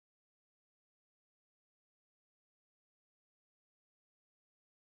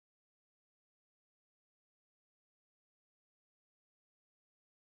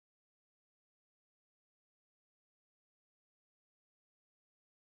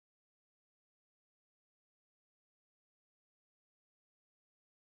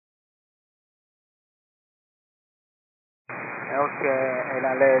Okay,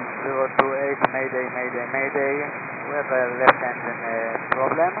 LLS 028, Mayday, Mayday, Mayday. We have a left engine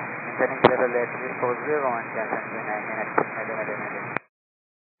problem. Maintaining level 340 and descent in a minute. Mayday, Mayday, Mayday.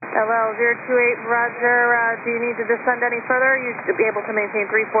 LL 028, Roger. Do you need to descend any further? You should be able to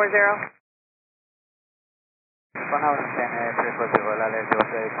maintain 340. For now, maintain 340, LLS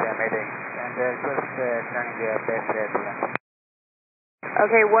 028, Mayday. And just turning back to land.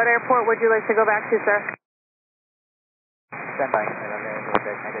 Okay, what airport would you like to go back to, sir? Stand by, LLS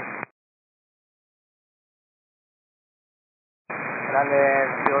 028, Mayday. LLS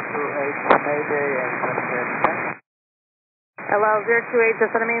 028, Mayday, and just descend. LL 028,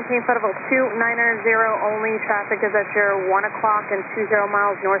 just want to maintain flight level 290 only. Traffic is at your 1 o'clock and 20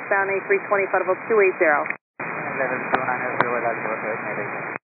 miles northbound A320, flight level 280. Level 290, LL 028, Mayday.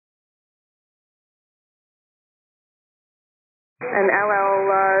 And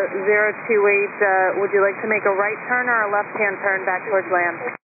LL 028, would you like to make a right turn or a left-hand turn back towards land?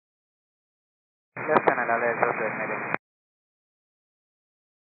 Left hand, LL 028, Mayday.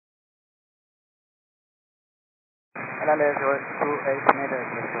 LL 028, Mayday,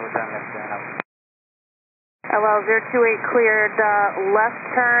 please go down left turn now. LL 028 cleared left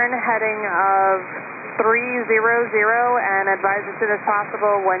turn heading of 300 and advise as soon as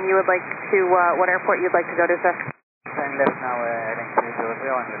possible when you would like to, what airport you'd like to go to, sir. Turn left now, heading 300 and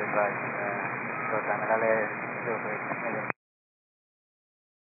we'll advise. Go down LL 028, Mayday.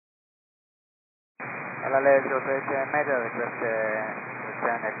 LL 028, Mayday, request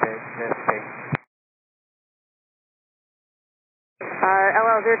return at JFK.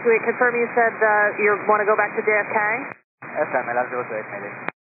 LL 028, confirm you said you want to go back to JFK? FM, LL 028, Mayday.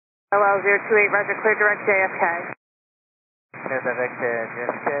 LL 028, Roger, clear direct JFK. Clear direct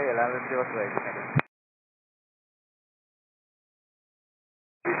JFK, LL 028, Mayday.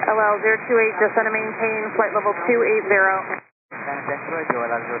 LL 028, just want to maintain flight level 280. Maintain 280,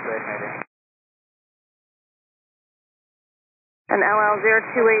 LL 028, Mayday. And LL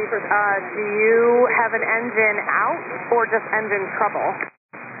 028, do you have an engine out or just engine trouble?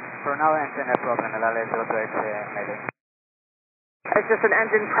 For now, engine no problem, LL 028, Mayday. It's just an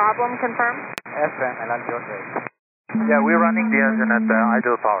engine problem, confirmed? FM, LL 028. Yeah, we're running the engine at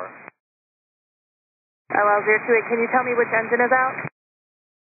idle power. LL 028, can you tell me which engine is out?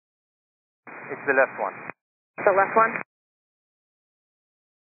 It's the left one. The left one?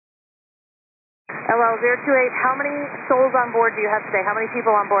 LL 028, how many souls on board do you have today? How many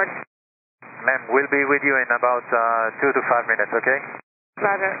people on board? Ma'am, we'll be with you in about 2 to 5 minutes, okay?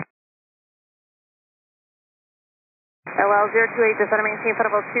 Roger. LL 028, just want to maintain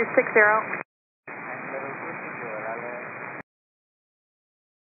flight level 260.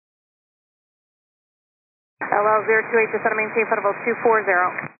 LL 028, just want to maintain flight level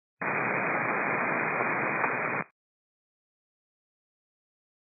 240.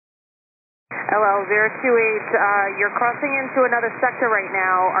 LL 028, you're crossing into another sector right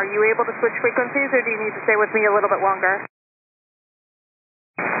now. Are you able to switch frequencies or do you need to stay with me a little bit longer?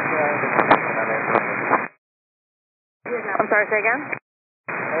 I'm sorry, say again?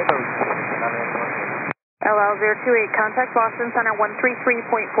 LL 028, contact Boston Center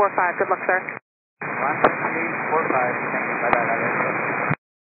 133.45. Good luck, sir.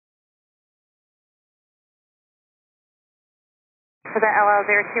 133.45, For that LL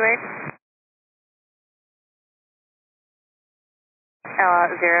 028?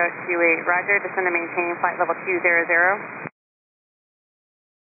 LL 028, Roger, descend to maintain flight level 200.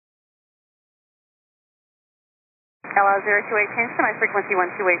 LL 028, change to my frequency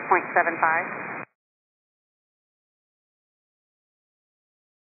 128.75.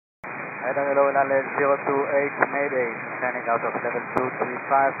 Hello, LL 028, Mayday, standing out of level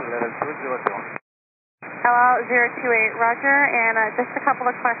 235 to level 200. LL 028, Roger, and just a couple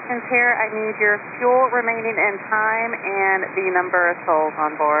of questions here. I need your fuel remaining in time and the number of souls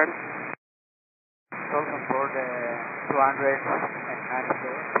on board. Souls on board 294.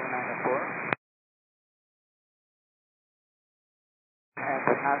 And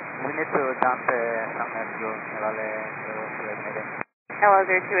we need to dump some fuel, LL 028, Mayday. LL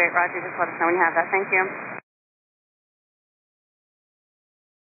 028, Roger, just let us know when you have that. Thank you.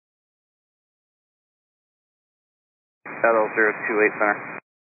 LL 028 Center.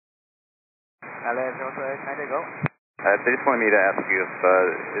 LL 028, Mayday, go. They just wanted me to ask you if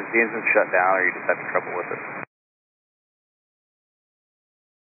is the engine shut down or you just having trouble with it?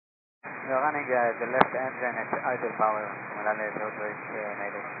 We're running the left engine at idle power, LL 028,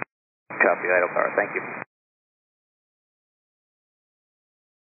 Mayday. Copy, idle power, thank you.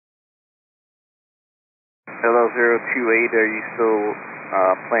 LL 028, are you still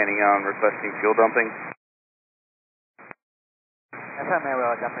planning on requesting fuel dumping? confirm we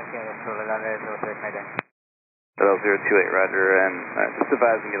are jumping here to LL 028 Mayday. LL 028, roger, and just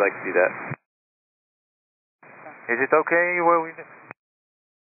advising you'd like to do that. Is it okay where we...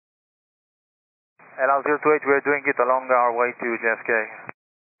 LL 028, we're doing it along our way to JFK.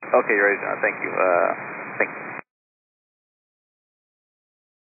 Okay, you're ready, thank you. Thank you.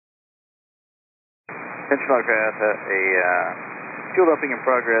 Attention aircraft, a fuel dumping in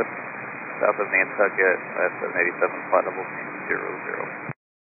progress south of Nantucket, that's 787, flight level 200.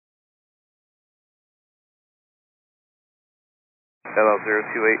 LL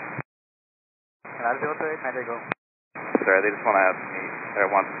 028. LL 028 Mayday, go. Sorry, they just want to ask me, or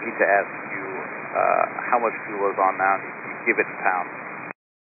want me to ask you how much fuel is on now, and you give it in pounds.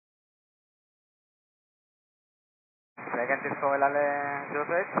 Second is for LL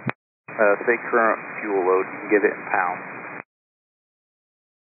 028. Say current fuel load, you can give it in pounds.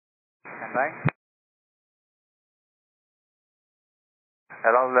 Stand by.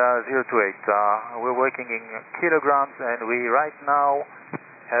 LL 028, we're working in kilograms, and we right now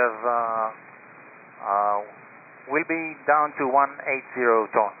have, we'll be down to 180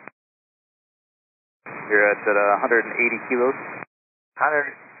 tons. You're at 180 kilos?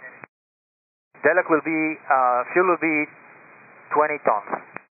 100. Delic will be, fuel will be 20 tons.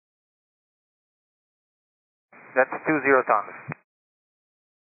 That's 20 tons.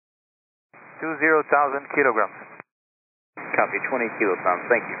 20,000 kilograms. Copy, 20 kilotons,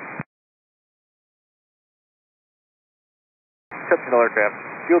 thank you. Exceptional aircraft,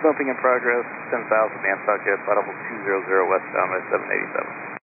 fuel dumping in progress, 10,000 Nantucket, flight level 200 westbound by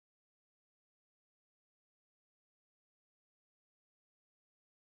 787.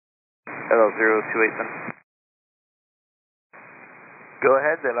 LL 028, then. Go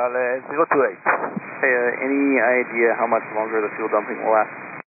ahead, LL 028. Hey, any idea how much longer the fuel dumping will last?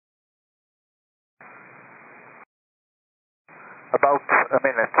 About a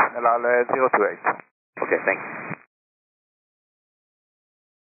minute, LL 028. Okay, thank you.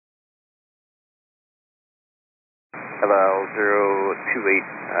 LL 028,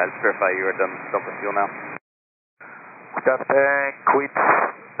 just verify you are done dumping fuel now. Just quit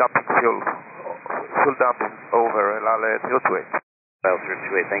dumping fuel. Fuel dump is over, LL 028. LL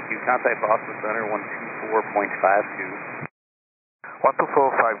 028, thank you. Contact Boston Center 124.52.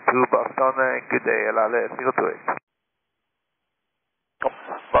 12452, Boston, good day, LL 028.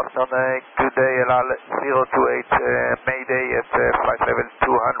 Boston, good day, LL 028, Mayday at flight level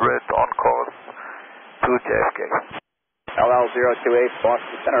 200 on course to JFK. LL 028,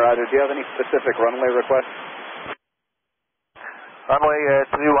 Boston Center, roger. Do you have any specific runway requests? Runway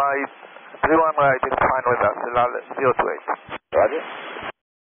 31 right is fine with us, LL 028. Roger.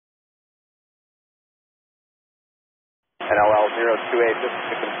 And LL 028, just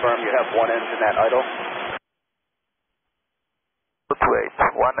to confirm you have one engine at idle? 028,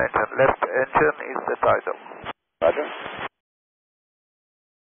 one engine, left engine is at idle. Roger.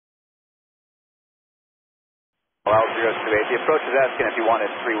 LL 028, the approach is asking if you wanted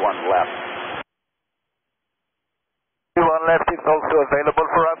 3-1 left. 3-1 left is also available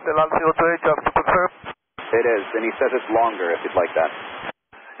for us, LL 028, just to confirm. It is, and he says it's longer if you'd like that.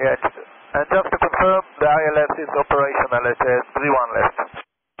 Yes, and just to confirm, the ILS is operational at 3-1 left.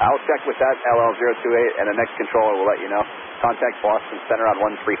 I'll check with that, LL 028, and the next controller will let you know. Contact Boston Center on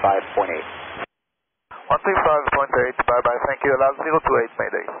 135.8. 135.8, bye-bye, thank you, LL 028,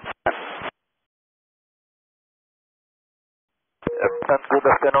 Mayday. And good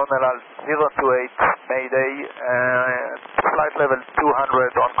afternoon, LL 028, Mayday, flight level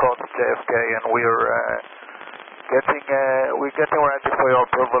 200 on course JFK, and we're getting ready for your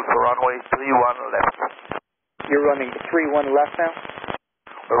approval for runway 31 left. You're running 31 left now?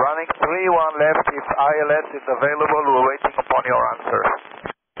 We're running 31 left. If ILS is available, we're waiting upon your answer.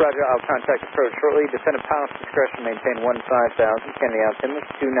 Roger, I'll contact approach shortly. Descend at pilot's discretion, maintain 15,000. Kennedy altimeter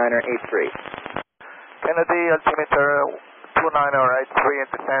 2983. Kennedy altimeter 2983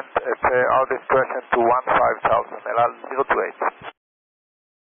 and descent at our discretion to 15,000, LL 028.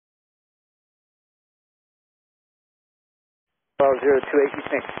 Well, 028, you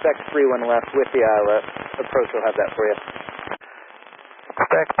can expect 31 left with the ILS. Approach will have that for you.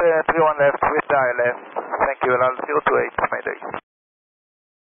 Expect 31 left with the ILS. Thank you, LL 028, Mayday.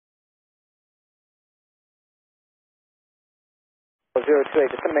 Well,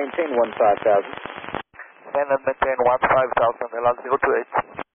 028, just going to maintain 15,000. And maintain 15,000, LL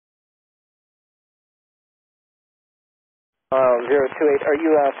 028. 028, are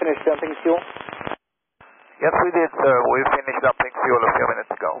you finished dumping fuel? Yes, we did, sir. We finished dumping fuel a few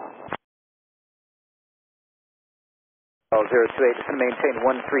minutes ago. Oh, 028, just going to maintain 13,000.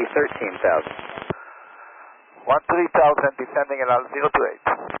 13,000 descending LL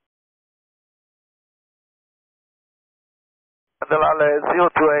 028. And LL 028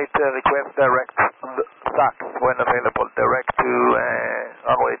 request direct SAC when available, direct to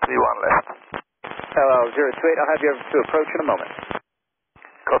runway 31 left. LL 028, I'll have you to approach in a moment.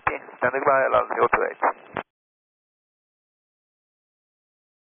 Copy, standing by LL 028.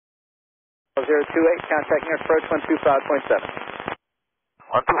 028, contacting approach 125.7.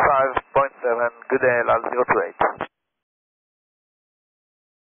 125.7, good day LL 028.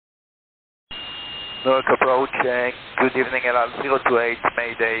 Newark approach, good evening LL 028,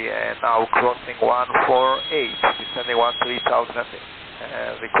 Mayday, now crossing 148, descending 13,000,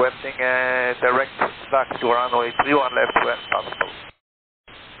 requesting direct back to runway 31 left when possible.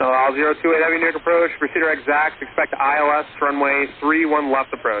 LL 028, heavy Newark approach, procedure exact, expect ILS runway 31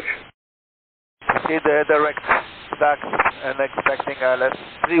 left approach. Proceed direct back and expecting ILS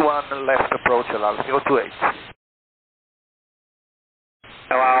 31 left approach LL 028.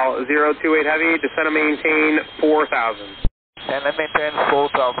 LL 028 heavy, descend and maintain 4,000. And maintain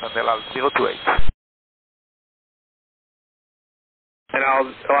 4,000 LL 028. And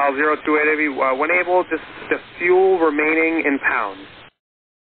LL 028 heavy, when able, just the fuel remaining in pounds.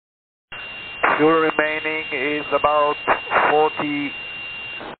 Fuel remaining is about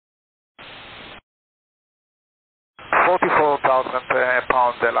 44,000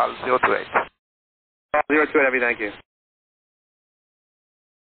 pounds LL 028. 028 heavy, thank you.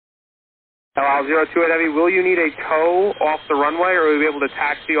 LL 028 heavy, will you need a tow off the runway, or will you be able to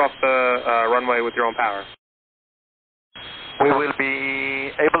taxi off the runway with your own power? We will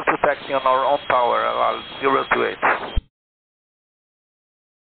be able to taxi on our own power, LL 028.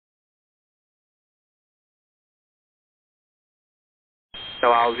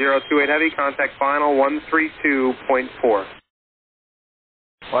 LL 028 heavy, contact final 132.4.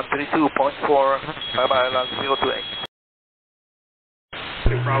 132.4, bye-bye LL 028.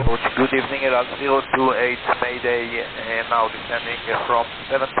 Good evening LL 028, Mayday, now descending from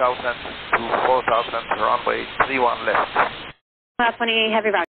 7,000 to 4,000, runway 31 left. Last 28, heavy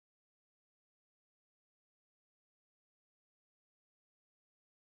route.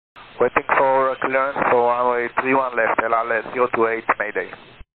 Waiting for clearance for runway 31 left, LL 028, Mayday.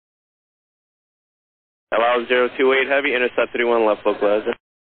 LL 028 heavy, intercept 31 left localizer.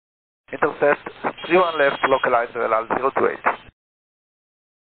 Intercept 31 left, localizer LL 028.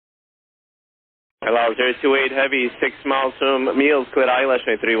 LL 028 heavy, 6 miles from Meals, clear ILS,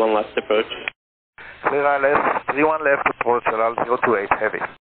 31 left approach. Clear ILS, 31 left approach, LL 028 heavy.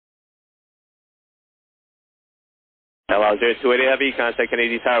 LL 028 heavy, contact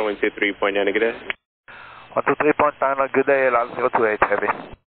Kennedy Tower, 123.9 negative. 123.9, good day, LL 028 heavy.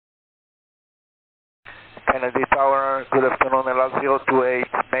 Kennedy Tower, good afternoon, LL 028,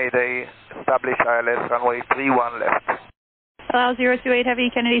 Mayday, establish ILS, runway 31 left. LL 028 heavy,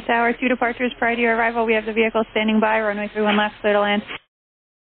 Kennedy Tower, 2 departures prior to your arrival. We have the vehicle standing by, runway 31 left, clear to land.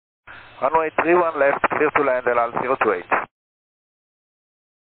 Runway 31 left, clear to land, LL 028.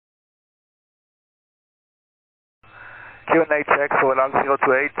 Q&A check for LL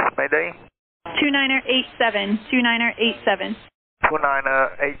 028, Mayday. 2987, 2987.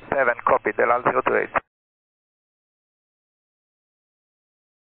 2987, copied, LL 028.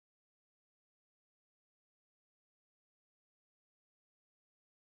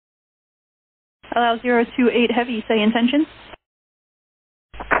 LL 028 heavy, say intention.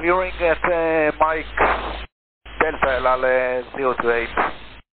 Clearing at Mike Delta, LL 028.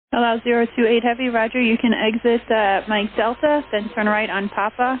 LL 028 heavy, roger, you can exit Mike Delta, then turn right on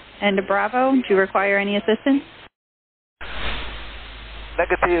Papa and Bravo. Do you require any assistance?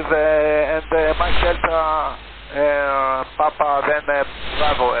 Negative, and Mike Delta, Papa, then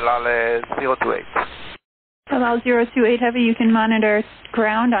Bravo, LL 028. LL 028 heavy, you can monitor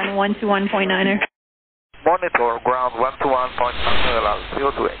ground on 121.9er. Monitor ground 121.9er, LL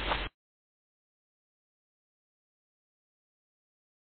 028.